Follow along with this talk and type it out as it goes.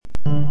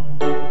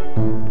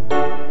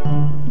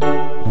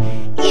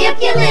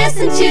you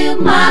listen to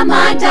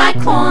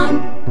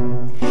mama.com,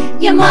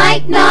 you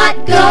might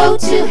not go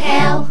to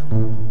hell.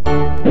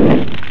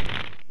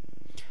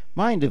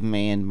 Mind of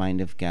Man,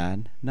 Mind of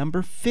God,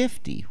 number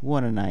 50.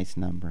 What a nice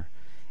number.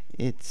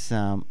 It's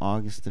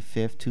August the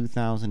 5th,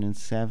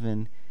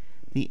 2007,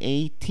 the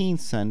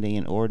 18th Sunday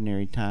in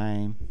Ordinary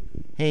Time.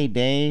 Hey,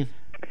 Dave.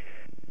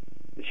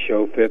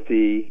 Show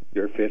 50,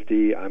 you're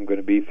 50, I'm going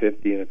to be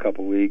 50 in a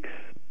couple weeks.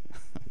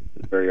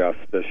 It's very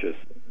auspicious.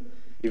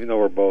 Even though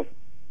we're both,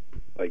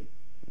 like,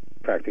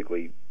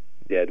 practically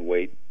dead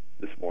weight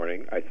this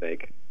morning, I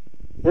think.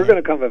 We're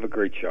going to come have a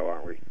great show,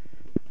 aren't we?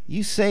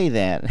 You say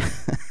that.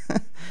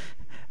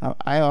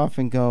 I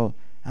often go,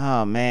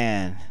 oh,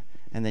 man.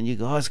 And then you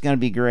go, oh, it's going to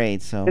be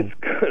great. So it's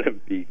going to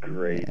be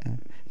great. Yeah.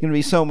 It's going to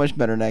be so much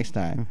better next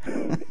time.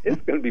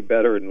 It's going to be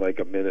better in like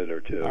a minute or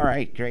two. All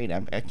right, great.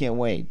 I can't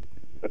wait.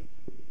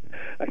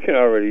 I can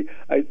already,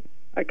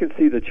 I can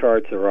see the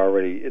charts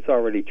it's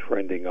already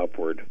trending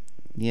upward.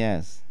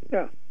 Yes.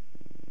 Yeah.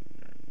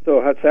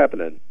 So what's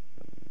happening?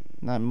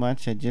 Not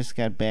much. I just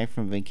got back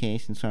from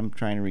vacation, so I'm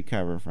trying to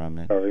recover from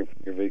it. Recovering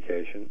from your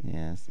vacation?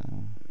 Yeah,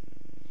 so.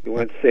 You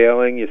went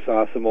sailing, you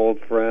saw some old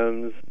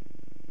friends,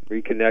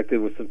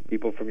 reconnected with some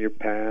people from your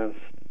past.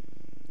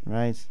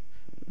 Right.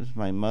 It was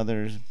my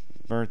mother's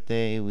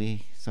birthday.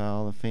 We saw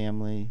all the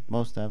family,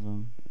 most of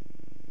them.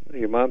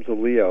 Your mom's a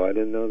Leo. I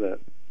didn't know that.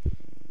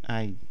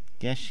 I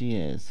guess she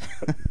is.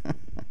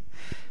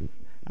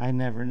 I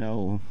never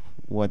know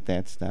what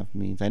that stuff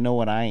means. I know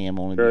what I am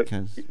only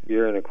because...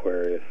 You're an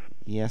Aquarius.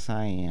 Yes,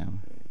 I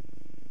am.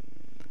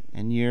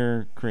 And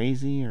you're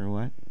crazy or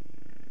what?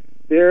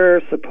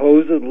 They're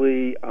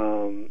supposedly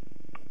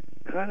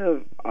kind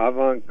of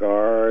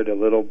avant-garde, a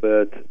little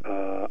bit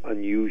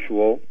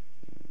unusual.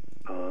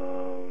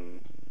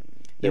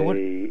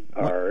 They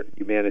are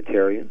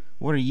humanitarian.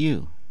 What are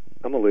you?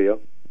 I'm a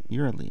Leo.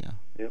 You're a Leo?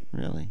 Yep.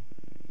 Really?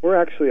 We're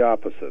actually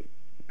opposite.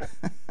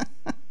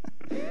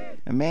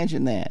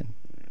 Imagine that.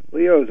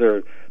 Leos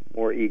are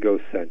more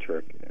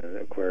egocentric, and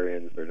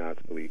Aquarians are not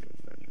so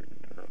egocentric.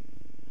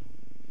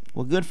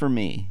 Well, good for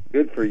me.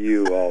 Good for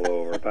you all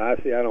over.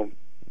 But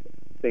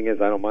thing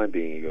is, I don't mind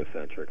being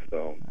egocentric,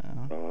 so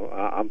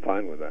I'm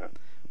fine with that.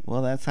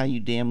 Well, that's how you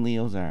damn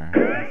Leos are.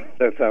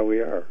 That's how we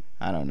are.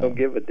 I don't know. Don't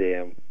give a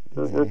damn.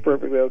 We're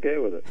perfectly okay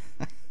with it.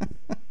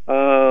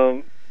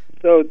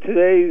 So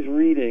today's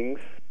readings,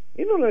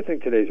 you know what I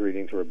think today's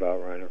readings were about,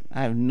 Reiner?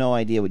 I have no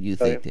idea what you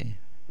think, Dave.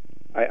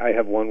 I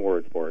have one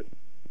word for it.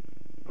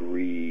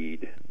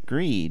 Greed.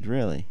 Greed,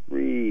 really?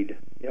 Greed.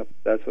 Yep,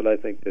 that's what I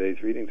think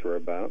today's readings were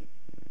about.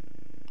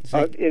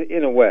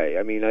 In a way.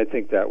 I mean, I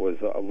think that was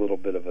a little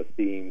bit of a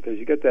theme, because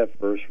you get that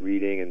first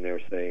reading, and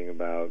they're saying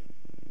about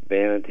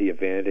vanity of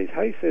vanities.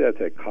 How do you say that?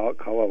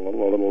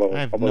 I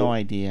have no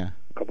idea.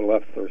 Couple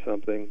F's or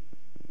something.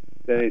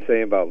 Then he's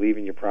saying about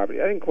leaving your property.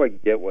 I didn't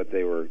quite get what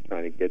they were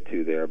trying to get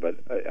to there, but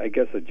I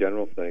guess the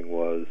general thing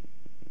was,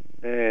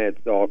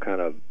 it's all kind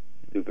of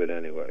stupid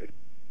anyway.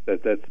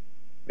 That's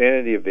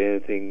vanity of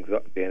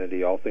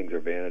vanity. All things are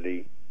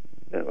vanity.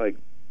 And like,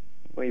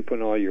 why are you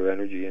putting all your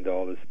energy into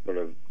all this sort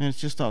of... And it's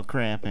just all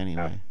crap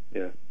anyway.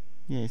 Yeah.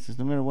 Yeah, he says,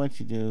 no matter what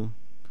you do,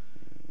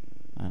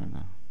 I don't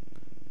know,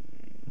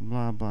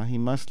 blah, blah, he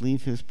must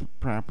leave his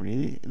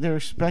property. They're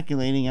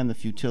speculating on the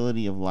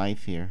futility of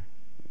life here,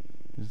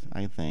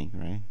 I think,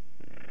 right?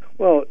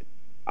 Well,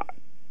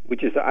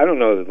 I don't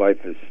know that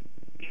life is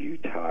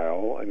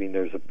futile. I mean,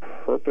 there's a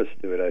purpose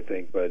to it, I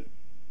think, but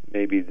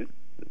maybe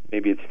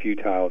it's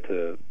futile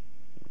to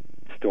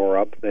store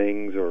up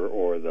things,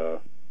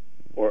 or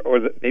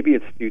maybe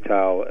it's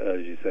futile,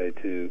 as you say,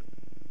 to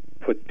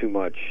put too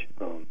much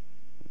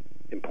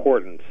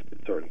importance to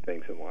certain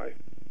things in life.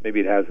 Maybe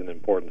it has an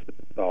importance in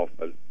itself,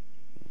 but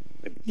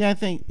yeah, I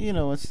think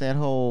it's that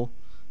whole,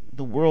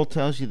 the world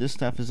tells you this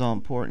stuff is all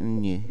important,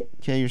 and you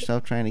kill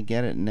yourself trying to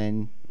get it, and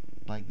then,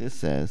 like this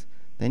says,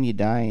 then you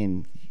die,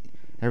 and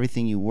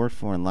everything you worked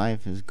for in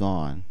life is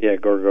gone. Yeah,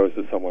 it goes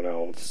to someone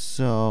else.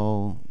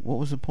 So, what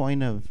was the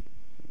point of,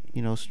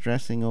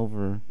 stressing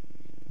over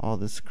all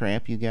this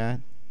crap you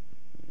got?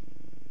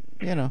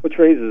 Which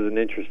raises an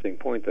interesting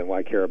point, then.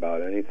 Why care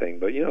about anything?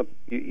 But, you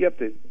have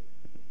to...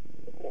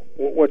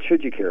 What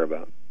should you care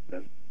about,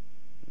 then?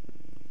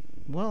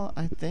 Well,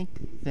 I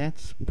think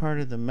that's part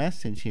of the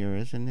message here,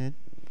 isn't it?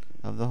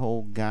 Of the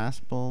whole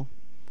gospel.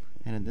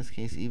 And in this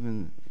case,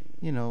 even,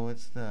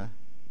 it's the,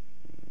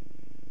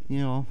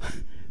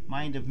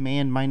 mind of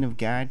man, mind of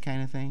God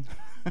kind of thing.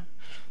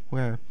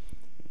 Where,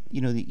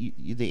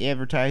 the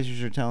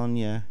advertisers are telling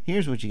you,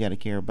 here's what you got to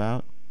care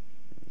about.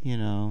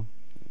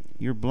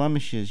 Your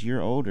blemishes,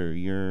 your odor,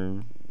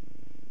 your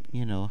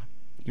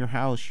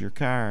house, your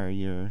car,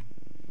 your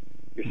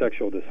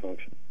sexual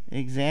dysfunction.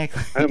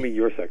 Exactly. I don't mean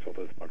your sexual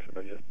dysfunction.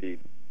 I just mean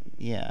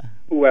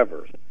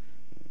whoever's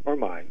or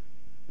mine.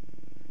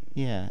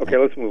 Yeah. Okay,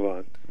 let's move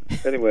on.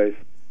 Anyways.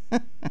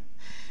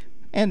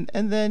 and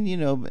then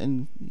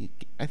and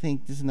I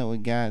think isn't that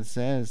what God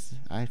says?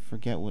 I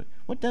forget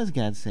what does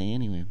God say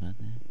anyway about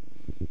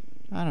that?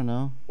 I don't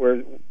know.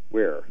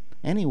 Where?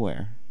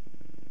 Anywhere.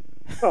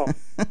 Well,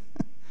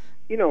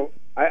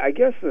 I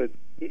guess that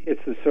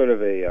it's a sort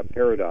of a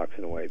paradox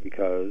in a way,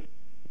 because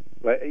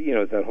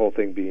that whole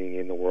thing being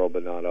in the world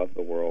but not of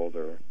the world,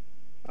 or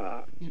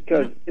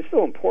because it's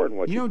so important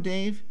what you know,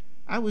 Dave.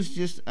 I was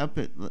just up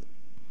at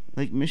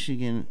Lake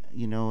Michigan,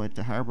 at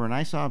the harbor, and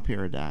I saw a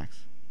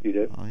paradox. You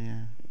did? Oh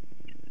yeah.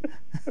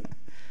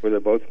 Were there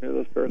boats near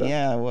those paradoxes?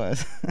 Yeah, I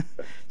was.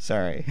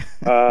 Sorry.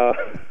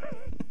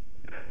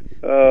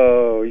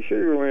 Oh, you sure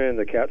you were wearing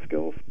the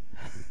Catskills?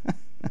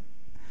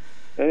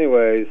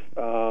 Anyways,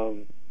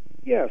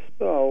 yes.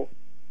 So,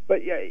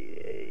 but yeah,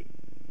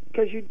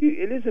 because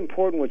it is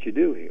important what you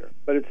do here,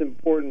 but it's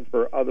important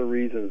for other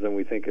reasons than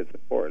we think it's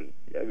important.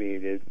 I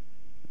mean,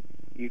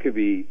 you could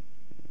be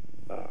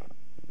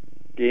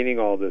gaining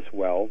all this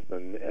wealth,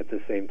 and at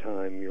the same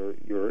time,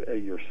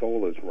 your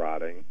soul is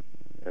rotting,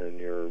 and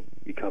you're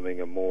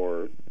becoming a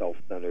more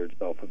self-centered,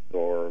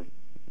 self-absorbed.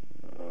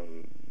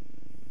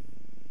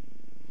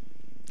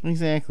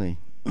 Exactly.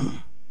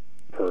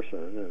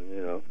 Person,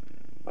 and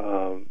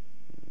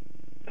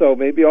so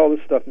maybe all this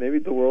stuff, maybe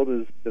the world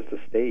is just a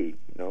stage,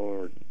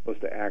 or supposed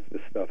to act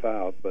this stuff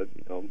out, but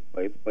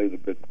play the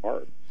good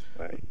part,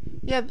 right?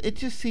 Yeah, it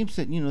just seems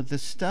that the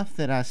stuff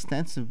that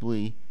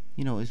ostensibly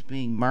is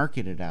being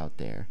marketed out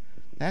there,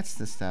 that's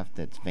the stuff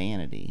that's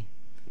vanity.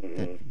 Mm-hmm.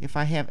 That if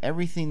I have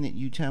everything that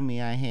you tell me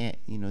I have,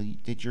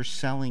 that you're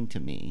selling to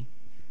me,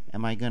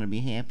 am I going to be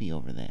happy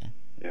over that?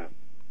 Yeah,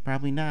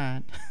 probably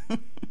not.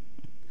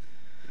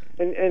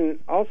 And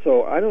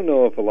also, I don't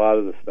know if a lot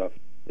of the stuff,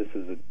 this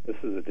is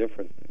a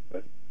different thing,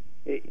 but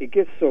it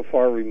gets so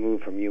far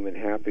removed from human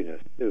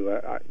happiness too.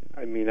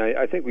 I mean,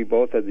 I think we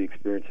both had the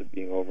experience of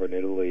being over in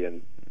Italy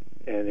and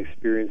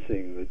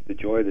experiencing the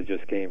joy that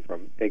just came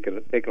from taking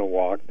a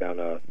walk down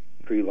a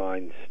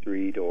tree-lined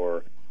street,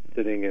 or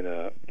sitting in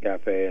a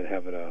cafe and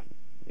having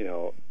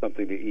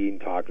something to eat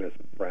and talking to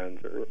some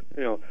friends, or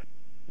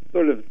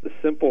sort of the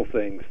simple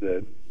things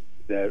that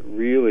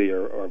really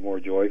are more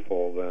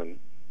joyful than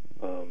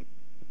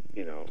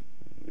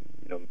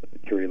the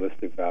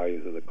materialistic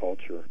values of the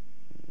culture.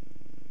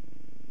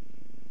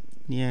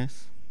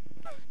 Yes.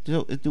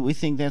 Do we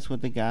think that's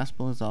what the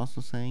gospel is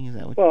also saying? Is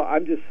that what? Well,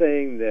 I'm just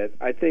saying that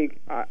I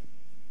think the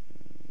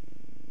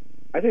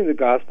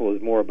gospel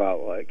is more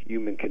about like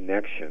human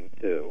connection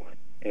too,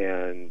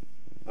 and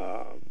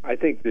I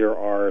think there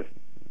are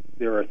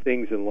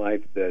things in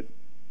life that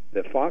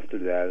foster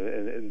that,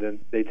 and then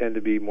they tend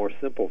to be more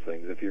simple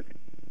things. If you're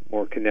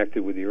more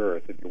connected with the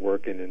earth, if you're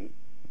working in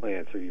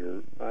plants, or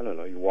you're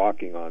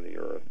walking on the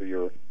earth, or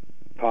you're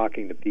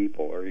talking to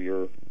people, or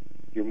you're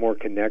more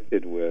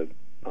connected with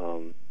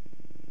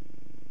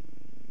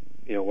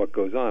what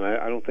goes on.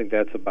 I don't think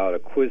that's about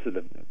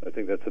acquisitiveness. I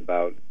think that's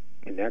about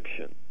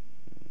connection,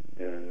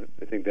 and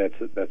I think that's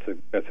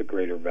a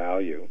greater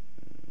value.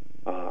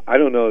 I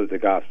don't know that the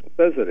gospel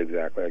says it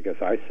exactly. I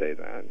guess I say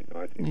that.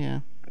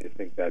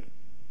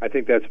 I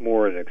think that's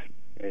more I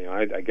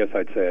guess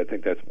I'd say I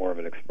think that's more of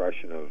an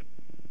expression of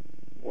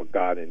what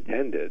God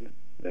intended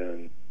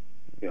than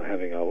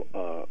having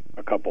a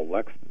couple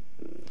lexes.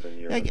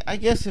 I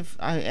guess if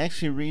I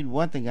actually read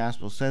what the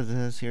gospel says, it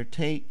says here,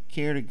 take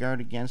care to guard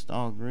against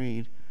all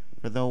greed,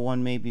 for though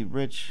one may be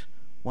rich,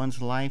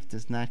 one's life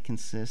does not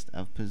consist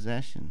of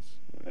possessions.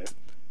 Right.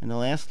 And the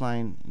last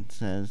line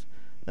says,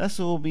 thus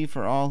it will be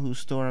for all who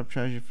store up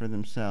treasure for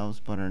themselves,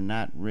 but are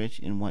not rich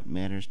in what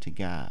matters to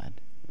God.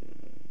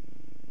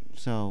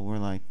 So we're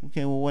like,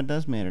 okay, well, what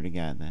does matter to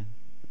God then?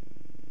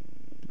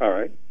 All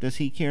right. Does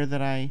he care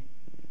that I,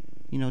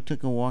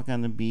 took a walk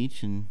on the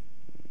beach and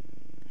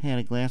had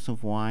a glass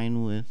of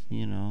wine with,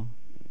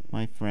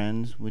 my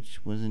friends,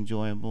 which was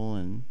enjoyable?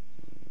 And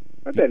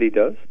I bet he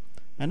does.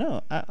 I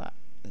know.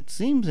 It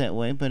seems that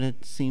way, but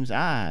it seems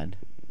odd,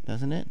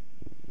 doesn't it?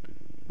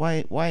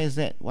 Why is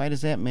that? Why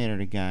does that matter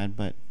to God,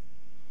 but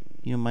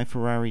my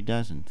Ferrari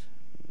doesn't?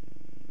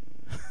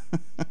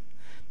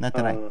 Not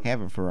that I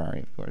have a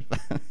Ferrari, of course.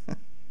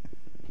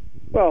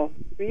 Well,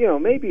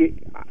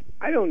 maybe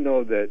I don't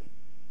know that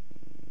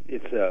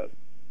it's a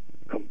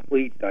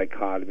complete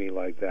dichotomy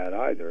like that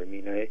either. I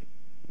mean,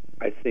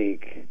 I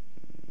think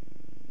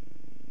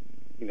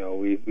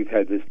we've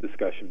had this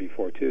discussion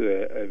before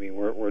too. I mean,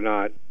 we're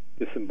not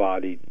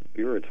disembodied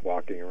spirits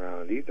walking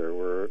around either.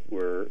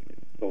 We're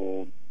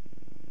soul,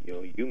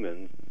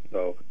 humans.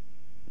 So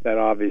that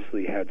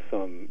obviously had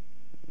some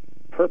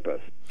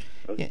purpose.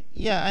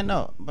 Yeah, I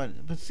know.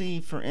 But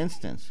see, for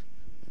instance,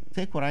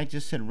 take what I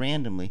just said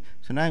randomly.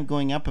 So now I'm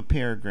going up a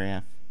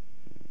paragraph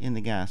in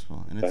the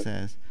gospel, and it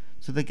says,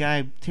 so the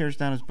guy tears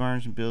down his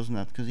barns and builds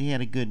nothing because he had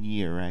a good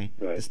year, right?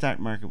 The stock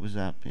market was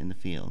up in the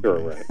field. Sure,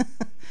 right.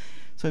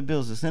 So he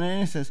builds this, and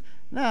then it says,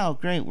 no,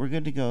 great, we're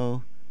good to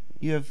go.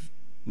 You have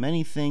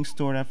many things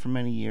stored up for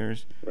many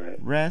years. Right.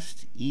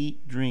 Rest,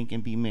 eat, drink,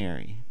 and be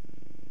merry.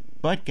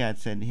 But God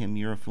said to him,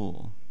 you're a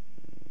fool.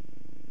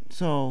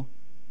 So,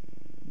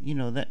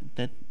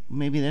 that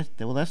maybe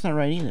that's not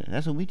right either.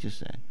 That's what we just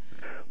said.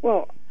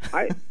 Well,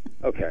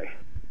 okay,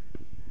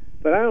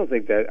 but I don't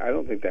think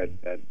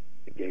that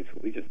negates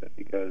what we just said,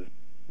 because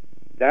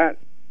that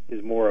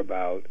is more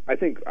about. I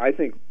think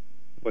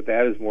what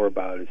that is more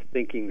about is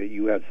thinking that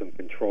you have some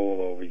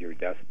control over your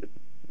destiny.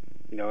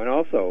 And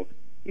also,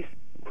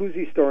 who's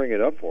he storing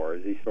it up for?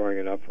 Is he storing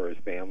it up for his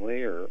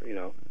family, or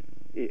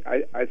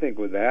I think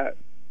with that,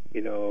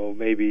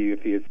 maybe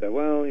if he had said,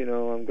 well,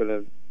 I'm going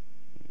to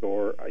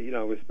store,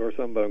 store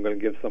some, but I'm going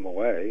to give some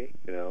away,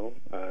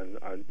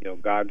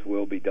 and God's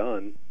will be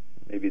done.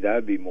 Maybe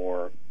that'd be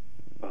more.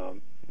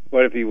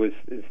 What if he was,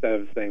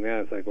 instead of saying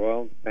that, it's like,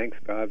 well, thanks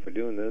God for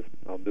doing this.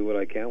 I'll do what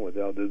I can with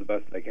it. I'll do the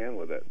best I can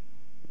with it.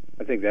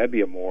 I think that'd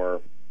be a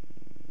more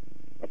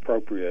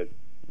appropriate,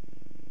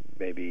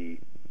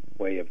 maybe,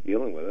 way of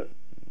dealing with it.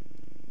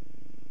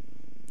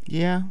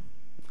 Yeah,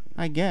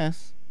 I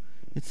guess.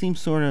 It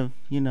seems sort of,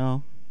 I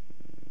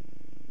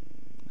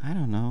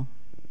don't know,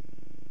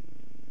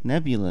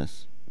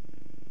 nebulous.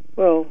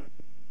 Well,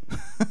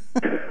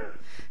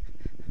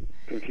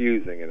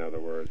 confusing, in other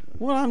words.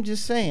 Well, I'm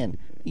just saying,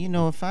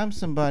 if I'm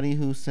somebody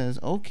who says,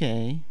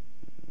 okay,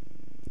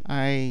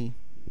 I,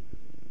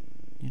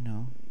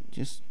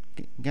 just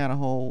got a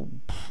whole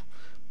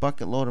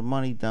bucket load of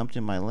money dumped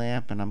in my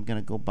lap and I'm going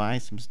to go buy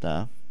some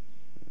stuff,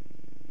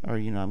 or,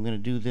 I'm going to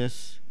do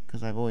this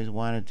because I've always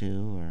wanted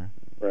to, or...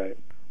 Right.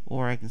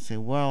 Or I can say,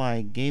 well,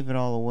 I gave it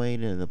all away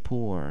to the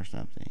poor or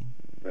something.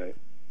 Right.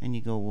 And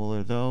you go, well,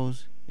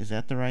 is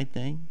that the right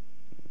thing?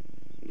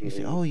 You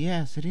say, oh,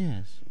 yes, it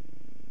is.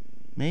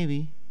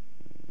 Maybe.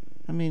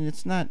 I mean,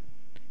 it's not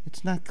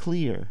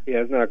clear. Yeah,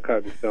 it's not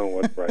cut in stone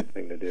what the right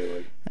thing to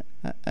do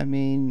is. I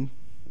mean,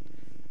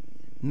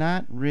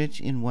 not rich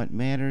in what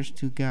matters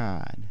to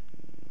God.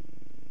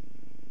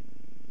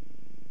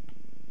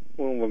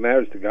 Well, what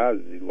matters to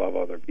God is you love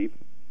other people.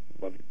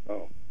 Love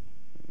yourself.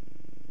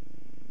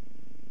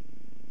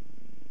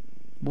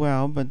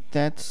 Well, but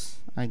that's,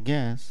 I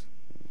guess.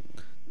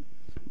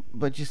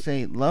 But you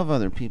say love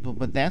other people,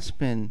 but that's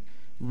been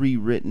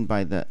rewritten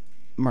by the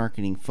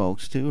marketing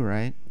folks too,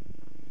 right?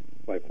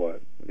 Like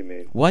what? What do you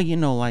mean?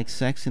 Well, like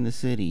Sex in the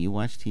City. You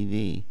watch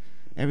TV.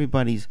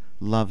 Everybody's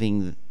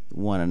loving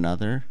one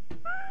another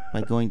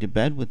by going to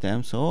bed with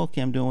them. So,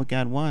 okay, I'm doing what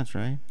God wants,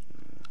 right?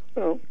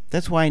 Oh.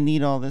 That's why I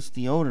need all this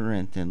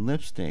deodorant and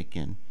lipstick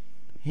and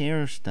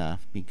hair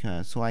stuff,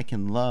 so I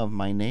can love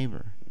my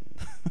neighbor.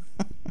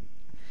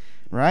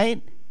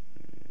 Right?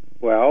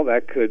 Well,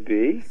 that could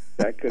be.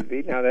 That could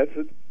be. Now that's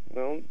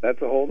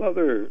a whole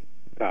other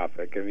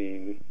topic. I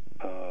mean,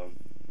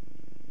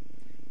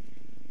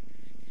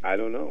 I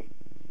don't know.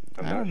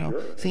 I'm I don't not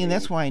know. sure. See, and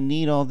that's why I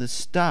need all this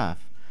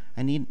stuff.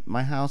 I need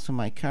my house and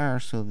my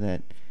car so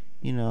that,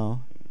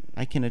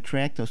 I can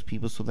attract those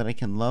people so that I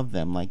can love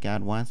them like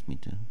God wants me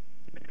to.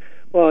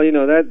 Well,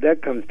 that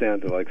comes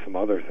down to like some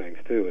other things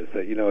too. Is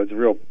that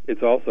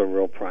it's also a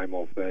real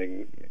primal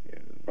thing.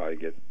 Probably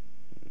get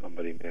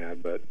somebody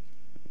mad, but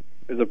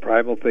there's a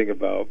primal thing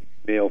about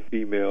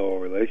male-female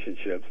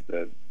relationships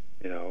that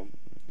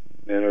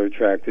men are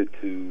attracted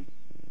to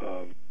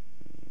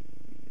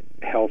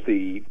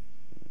healthy,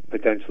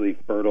 potentially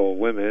fertile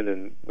women,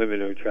 and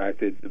women are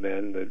attracted to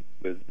men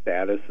with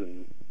status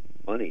and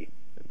money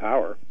and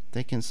power.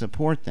 They can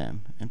support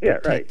them and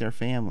protect their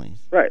families.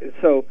 Right.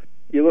 So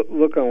you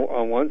look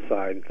on one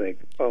side and think,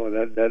 oh,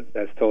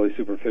 that's totally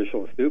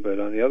superficial and stupid.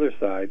 On the other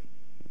side,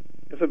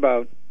 it's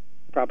about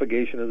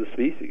propagation of the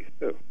species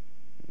too.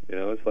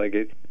 It's like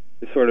it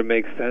sort of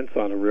makes sense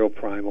on a real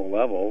primal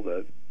level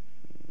that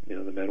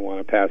the men want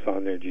to pass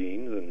on their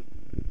genes and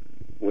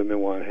women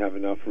want to have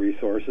enough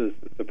resources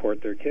to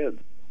support their kids.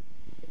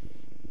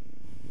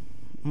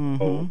 Mm-hmm.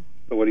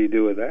 So what do you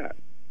do with that?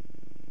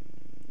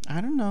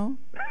 I don't know.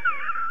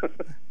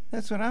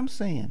 That's what I'm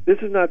saying. This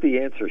is not the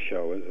answer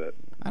show, is it?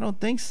 I don't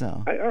think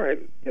so. All right,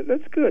 yeah,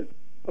 that's good.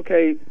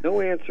 Okay,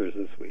 no answers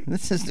this week.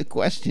 This is the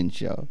question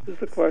show. This is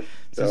the question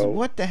show. Says,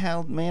 what the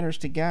hell matters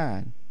to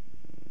God?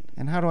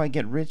 And how do I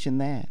get rich in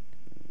that?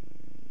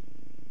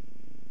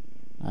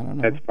 I don't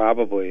know. That's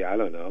probably, I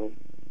don't know.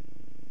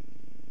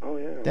 Oh,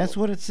 yeah. That's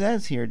what it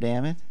says here,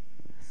 damn it.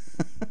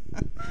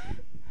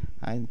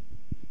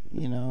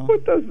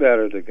 What does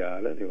matter to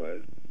God,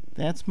 anyways?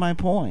 That's my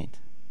point.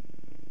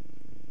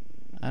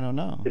 I don't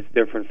know. It's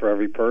different for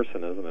every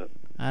person, isn't it?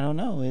 I don't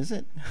know, is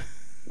it?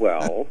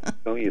 Well,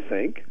 don't you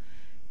think?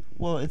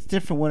 Well, it's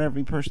different what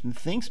every person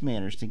thinks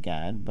matters to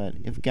God, but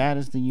if God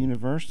is the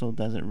universal,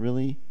 does it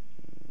really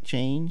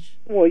change?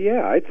 Well,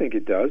 yeah, I think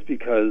it does,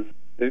 because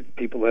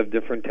people have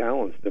different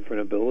talents,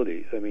 different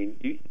abilities. I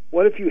mean,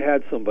 what if you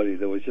had somebody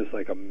that was just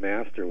like a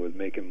master with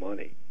making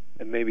money,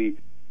 and maybe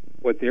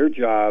what their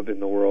job in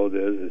the world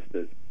is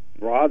to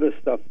draw this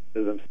stuff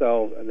to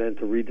themselves and then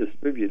to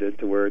redistribute it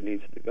to where it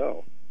needs to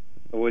go?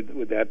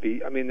 Would that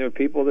be? I mean, there are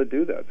people that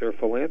do that. There are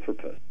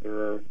philanthropists. There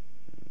are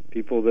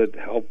people that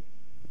help,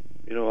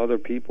 other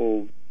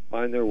people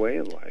find their way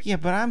in life. Yeah,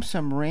 but I'm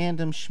some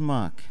random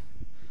schmuck,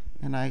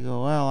 and I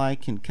go, well, I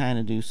can kind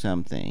of do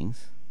some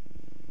things.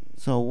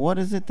 So what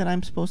is it that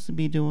I'm supposed to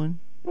be doing?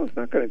 Well, it's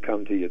not going to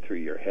come to you through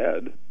your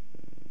head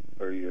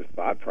or your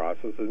thought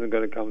process. It isn't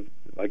going to come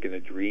like in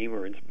a dream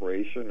or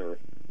inspiration or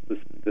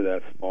listen to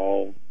that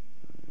small,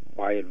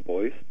 quiet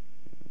voice.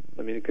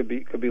 I mean, it could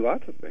be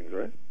lots of things,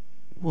 right?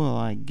 Well,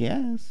 I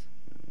guess.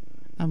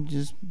 I'm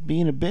just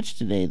being a bitch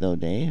today, though,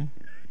 Dave.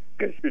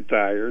 Because you're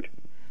tired.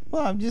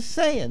 Well, I'm just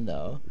saying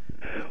though.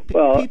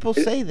 Well, People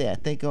say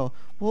that. They go,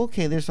 well,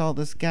 okay, there's all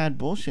this God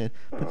bullshit,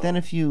 but then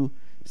if you,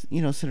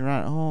 sit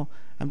around, oh,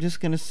 I'm just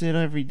gonna sit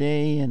every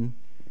day and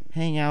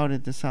hang out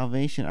at the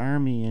Salvation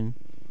Army and,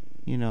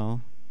 you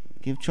know,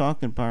 give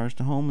chocolate bars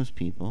to homeless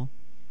people.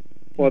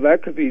 well,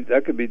 that could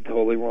be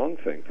totally wrong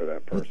thing for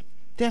that person.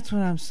 That's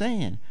what I'm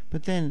saying.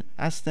 But then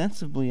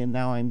ostensibly, and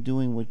now I'm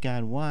doing what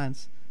God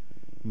wants.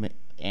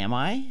 Am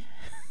I?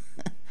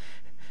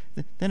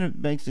 Then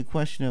it begs the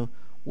question of,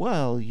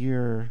 well,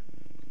 you're,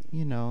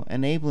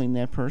 enabling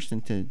that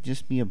person to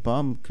just be a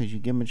bum because you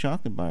give them a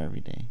chocolate bar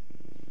every day.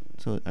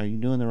 So are you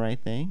doing the right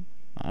thing?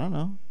 I don't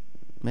know.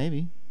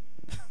 Maybe.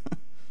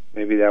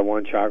 Maybe that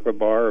one chocolate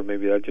bar, or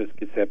maybe that just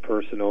gets that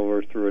person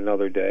over through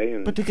another day.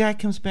 But the guy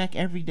comes back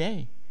every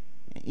day,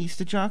 eats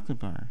the chocolate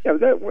bar. Yeah,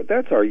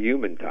 that's our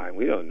human time.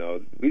 We don't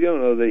know. We don't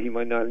know that he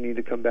might not need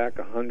to come back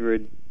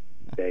 100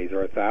 days or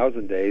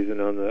 1,000 days, and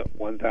on the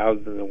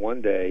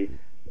 1,001 day,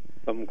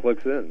 something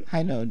clicks in.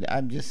 I know.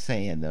 I'm just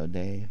saying, though,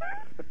 Dave.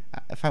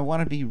 If I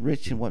want to be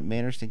rich in what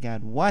matters to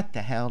God, what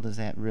the hell does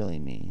that really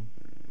mean?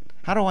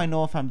 How do I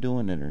know if I'm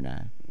doing it or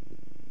not?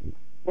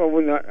 Well,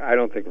 we're not. I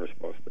don't think we're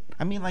supposed to.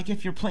 I mean, like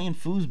if you're playing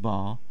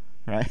foosball,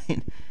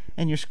 right,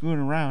 and you're screwing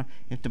around,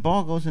 if the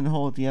ball goes in the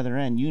hole at the other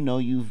end, you know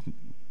you've...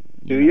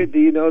 Do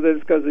you know that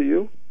it's because of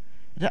you?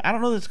 I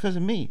don't know that it's because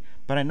of me,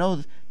 but I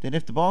know that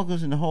if the ball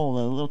goes in the hole,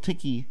 a little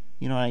ticky,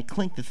 I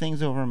clink the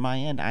things over on my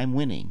end, I'm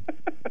winning.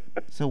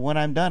 So when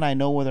I'm done, I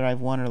know whether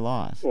I've won or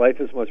lost.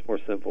 Life is much more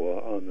simple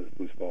on the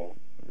foosball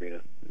arena.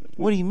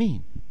 What do you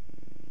mean?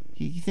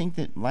 You think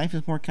that life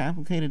is more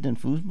complicated than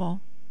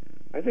foosball?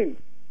 I think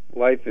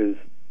life is,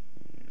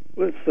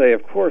 let's say,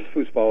 of course,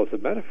 foosball is a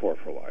metaphor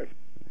for life,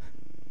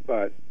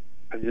 but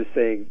I'm just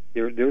saying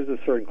there's a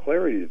certain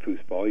clarity to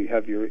foosball. You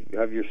have your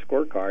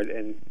scorecard,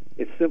 and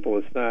it's simple.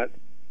 It's not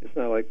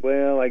like,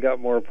 well, I got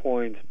more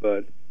points,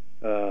 but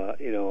I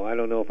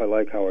don't know if I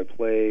like how I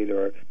played,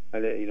 or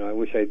I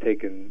wish I'd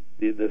taken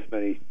this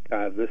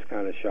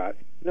kind of shot.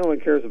 No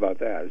one cares about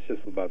that. It's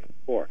just about the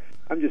score.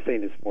 I'm just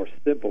saying it's more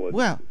simple.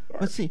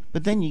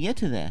 But then you get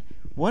to that.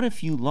 What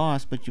if you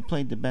lost, but you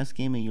played the best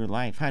game of your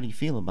life? How do you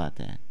feel about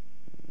that?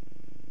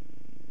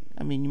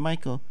 I mean, you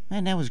might go,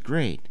 man, that was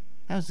great.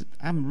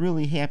 I'm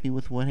really happy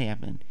with what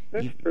happened.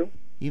 That's true.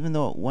 Even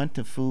though it went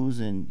to foos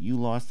and you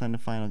lost on the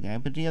final guy,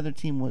 but the other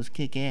team was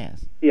kick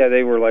ass. Yeah,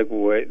 they were like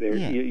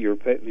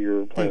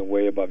you're playing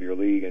way above your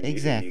league, and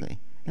exactly.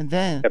 And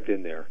then kept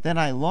in there. Then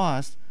I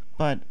lost,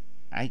 but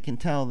I can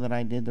tell that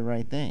I did the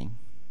right thing.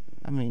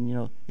 I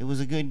mean, it was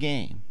a good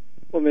game.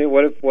 Well, I mean,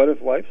 what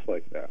if life's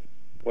like that?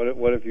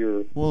 What if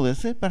you're... Well,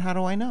 is it? But how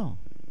do I know?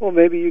 Well,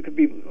 maybe you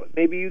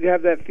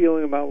have that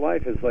feeling about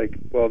life. It's like,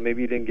 well,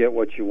 maybe you didn't get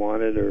what you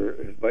wanted,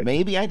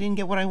 maybe I didn't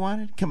get what I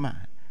wanted. Come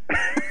on.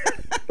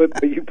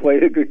 but you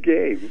played a good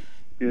game.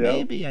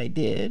 Maybe I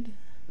did.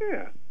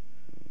 Yeah.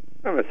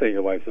 I'm not saying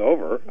your life's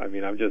over. I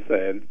mean, I'm just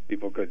saying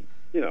people could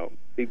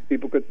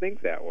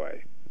think that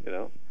way.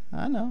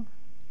 I know.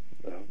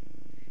 So.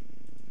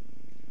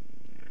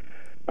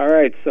 All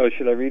right. So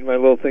should I read my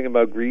little thing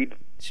about greed?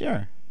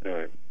 Sure. All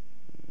right.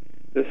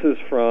 This is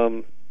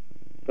from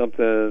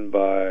something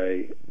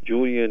by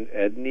Julian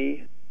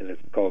Edney, and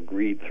it's called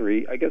Greed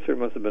 3. I guess there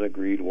must have been a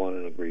Greed 1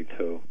 and a Greed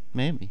 2.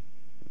 Maybe.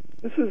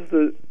 This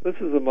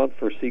is a month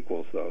for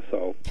sequels, though,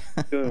 so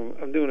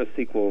I'm doing a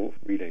sequel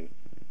reading.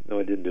 No,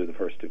 I didn't do the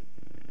first two.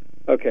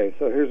 Okay,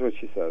 so here's what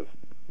she says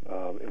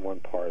in one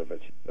part of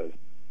it. She says,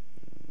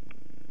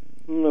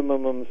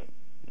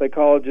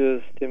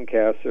 psychologist Tim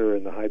Kasser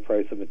in The High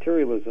Price of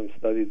Materialism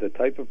studied the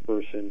type of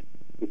person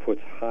who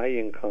puts high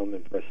income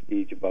and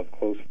prestige above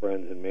close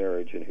friends and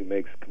marriage, and who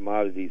makes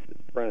commodities and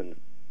friends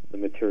the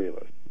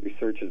materialist.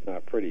 Research is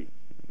not pretty.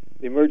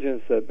 The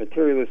emergence that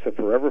materialists are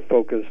forever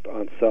focused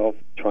on self,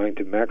 trying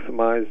to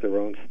maximize their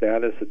own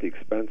status at the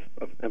expense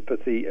of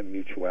empathy and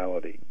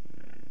mutuality.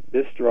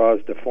 This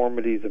draws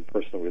deformities in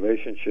personal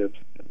relationships,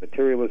 and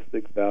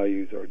materialistic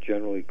values are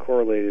generally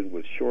correlated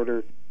with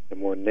shorter and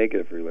more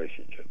negative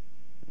relationships.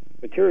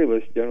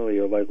 Materialists generally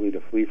are likely to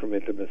flee from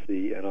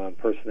intimacy, and on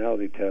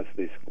personality tests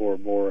they score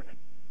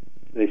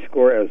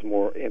as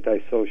more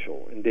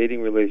antisocial. In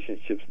dating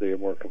relationships they are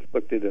more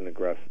conflicted and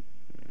aggressive.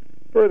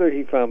 Further,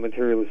 he found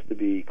materialists to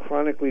be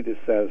chronically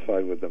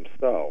dissatisfied with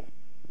themselves.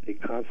 They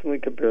constantly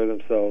compare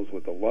themselves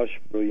with the lush,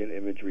 brilliant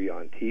imagery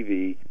on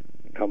TV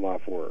and come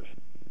off worse.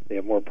 They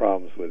have more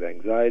problems with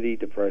anxiety,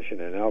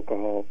 depression, and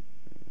alcohol.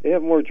 They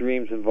have more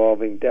dreams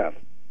involving death.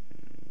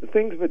 The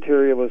things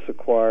materialists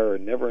acquire are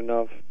never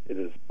enough. It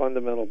is a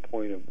fundamental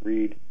point of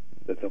greed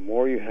that the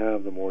more you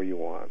have, the more you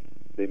want.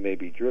 They may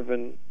be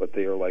driven, but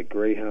they are like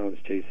greyhounds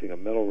chasing a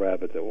metal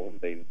rabbit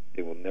that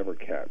they will never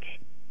catch.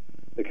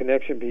 The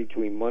connection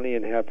between money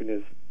and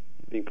happiness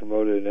being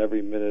promoted in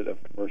every minute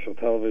of commercial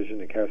television,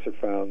 and Kasser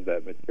found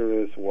that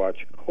materialists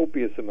watch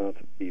copious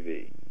amounts of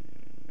TV.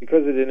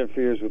 Because it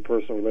interferes with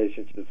personal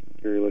relationships,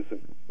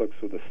 materialism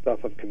conflicts with the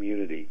stuff of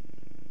community.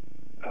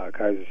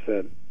 Kaiser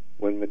said,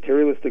 when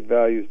materialistic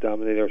values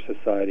dominate our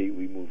society,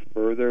 we move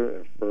further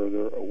and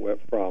further away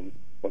from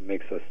what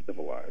makes us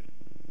civilized.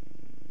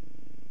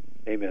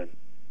 Amen.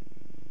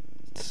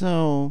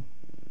 So,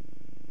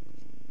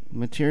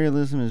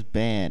 materialism is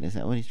bad. Is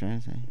that what he's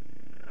trying to say?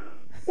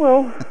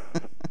 Well,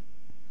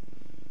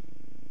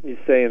 he's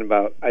saying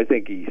I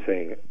think he's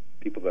saying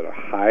people that are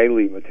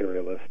highly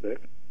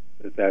materialistic,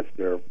 that's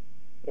their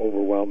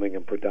overwhelming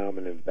and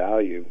predominant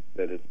value,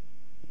 that it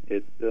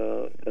has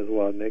a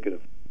lot of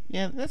negative.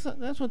 Yeah, that's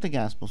what the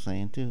gospel's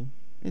saying too.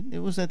 It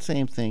was that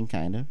same thing,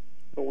 kind of.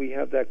 But we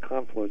have that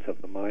confluence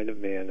of the mind of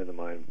man and the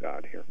mind of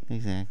God here.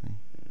 Exactly.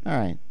 All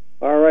right.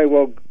 All right,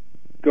 well,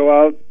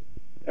 go out,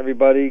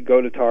 everybody, go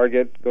to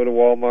Target, go to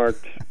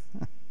Walmart,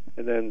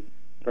 and then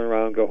turn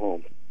around and go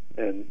home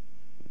and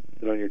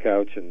sit on your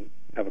couch and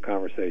have a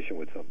conversation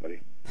with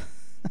somebody.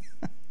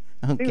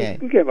 Okay.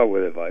 Who came up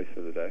with advice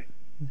for the day?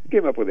 Who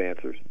came up with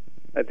answers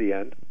at the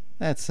end?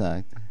 That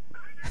sucked.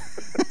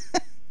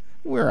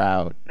 We're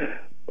out.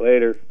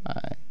 Later.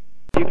 Bye.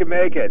 You can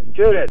make it.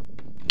 Shoot it.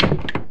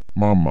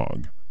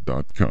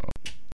 mommog.com